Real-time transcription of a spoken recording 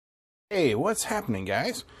Hey, what's happening,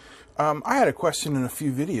 guys? I had a question in a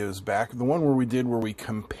few videos back, the one where we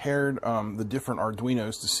compared the different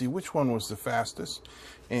Arduinos to see which one was the fastest,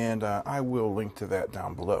 and I will link to that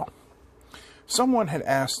down below. Someone had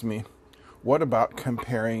asked me, what about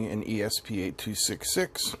comparing an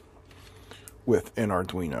ESP8266 with an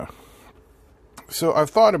Arduino? So I've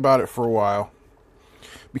thought about it for a while,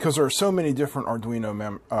 because there are so many different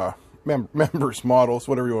Arduino members, models,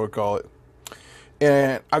 whatever you want to call it.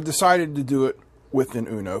 And I've decided to do it with an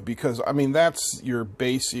Uno because, I mean, that's your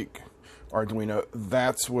basic Arduino.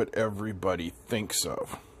 That's what everybody thinks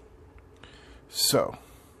of. So,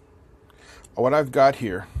 what I've got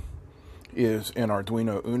here is an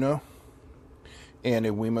Arduino Uno and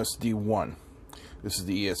a WeMos D1. This is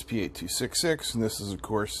the ESP8266, and this is, of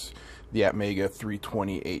course, the Atmega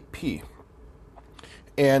 328P.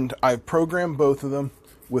 And I've programmed both of them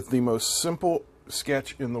with the most simple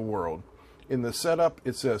sketch in the world. In the setup,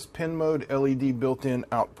 it says pin mode, LED built-in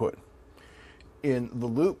output. In the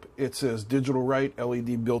loop, it says digital write,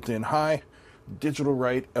 LED built-in high, digital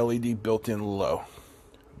write, LED built-in low.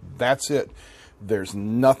 That's it. There's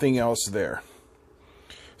nothing else there.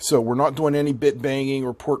 So we're not doing any bit banging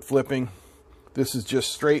or port flipping. This is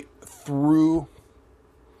just straight through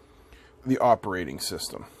the operating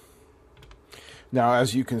system. Now,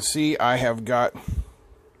 as you can see, I have got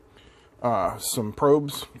some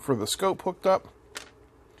probes for the scope hooked up,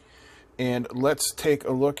 and let's take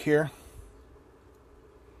a look here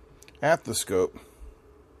at the scope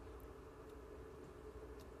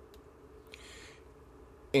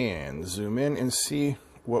and zoom in and see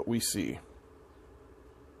what we see.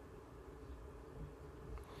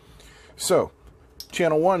 So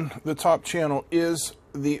channel 1, the top channel, is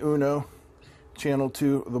the Uno. Channel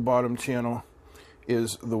 2, the bottom channel,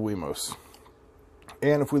 is the WeMos.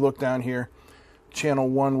 And if we look down here, channel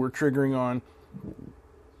 1, we're triggering on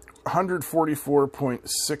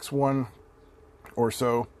 144.61 or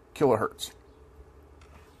so kilohertz.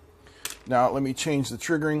 Now let me change the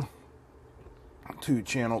triggering to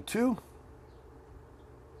channel 2.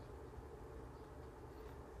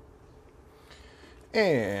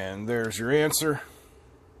 And there's your answer.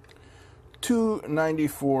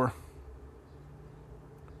 294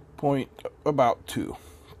 point about 2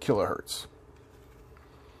 kilohertz.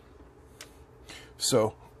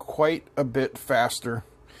 So quite a bit faster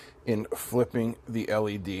in flipping the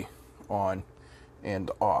LED on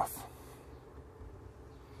and off.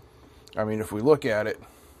 I mean, if we look at it,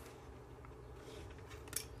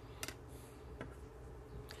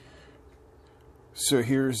 so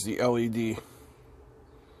here's the LED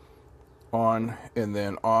on and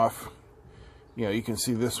then off. You know, you can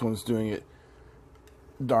see this one's doing it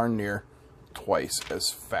darn near twice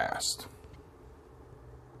as fast.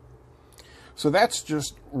 So that's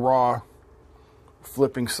just raw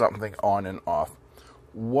flipping something on and off.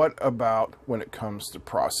 What about when it comes to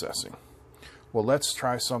processing? Well, let's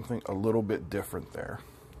try something a little bit different there.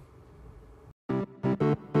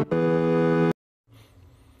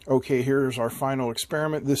 Okay, here's our final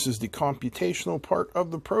experiment. This is the computational part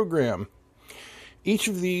of the program. Each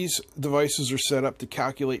of these devices are set up to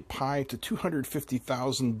calculate pi to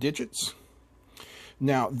 250,000 digits.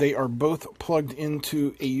 Now, they are both plugged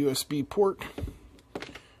into a USB port,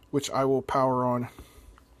 which I will power on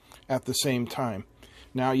at the same time.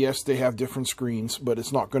 Now, yes, they have different screens, but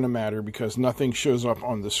it's not going to matter because nothing shows up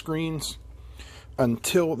on the screens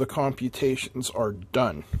until the computations are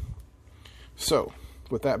done. So,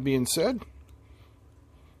 with that being said,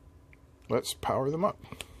 let's power them up.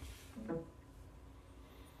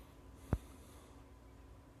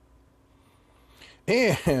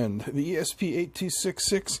 And the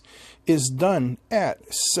ESP8266 is done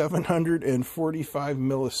at 745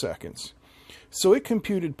 milliseconds. So it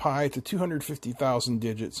computed pi to 250,000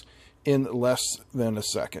 digits in less than a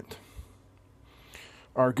second.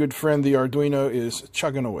 Our good friend the Arduino is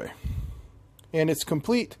chugging away. And it's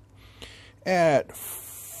complete at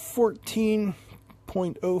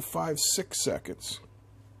 14.056 seconds.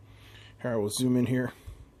 Here, I will zoom in here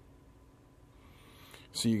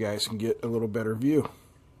so you guys can get a little better view.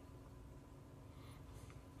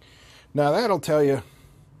 Now that'll tell you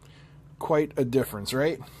quite a difference,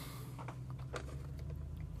 right?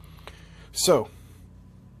 So,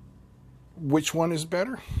 which one is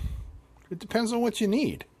better? It depends on what you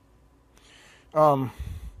need.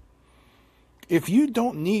 If you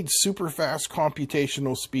don't need super fast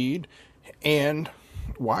computational speed and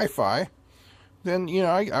Wi-Fi, then, you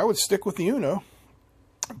know, I would stick with the Uno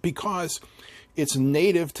because it's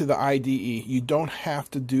native to the IDE. You don't have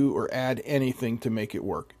to do or add anything to make it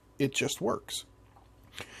work. It just works.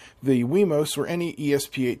 the WeMos or any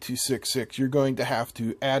ESP8266, you're going to have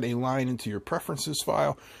to add a line into your preferences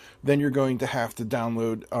file. Then you're going to have to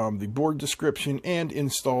download the board description and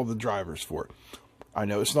install the drivers for it. I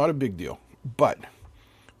know it's not a big deal, but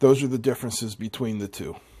those are the differences between the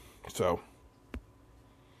two. So,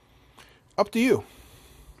 up to you.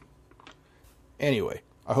 Anyway,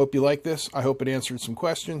 I hope you like this. I hope it answered some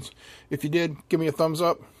questions. If you did, give me a thumbs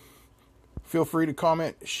up. Feel free to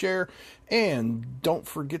comment, share, and don't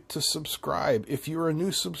forget to subscribe. If you're a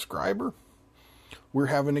new subscriber, we're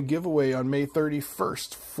having a giveaway on May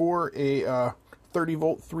 31st for a 30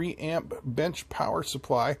 volt 3 amp bench power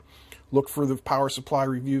supply. Look for the power supply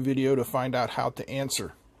review video to find out how to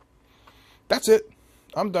answer. That's it.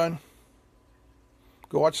 I'm done.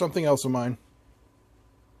 Go watch something else of mine.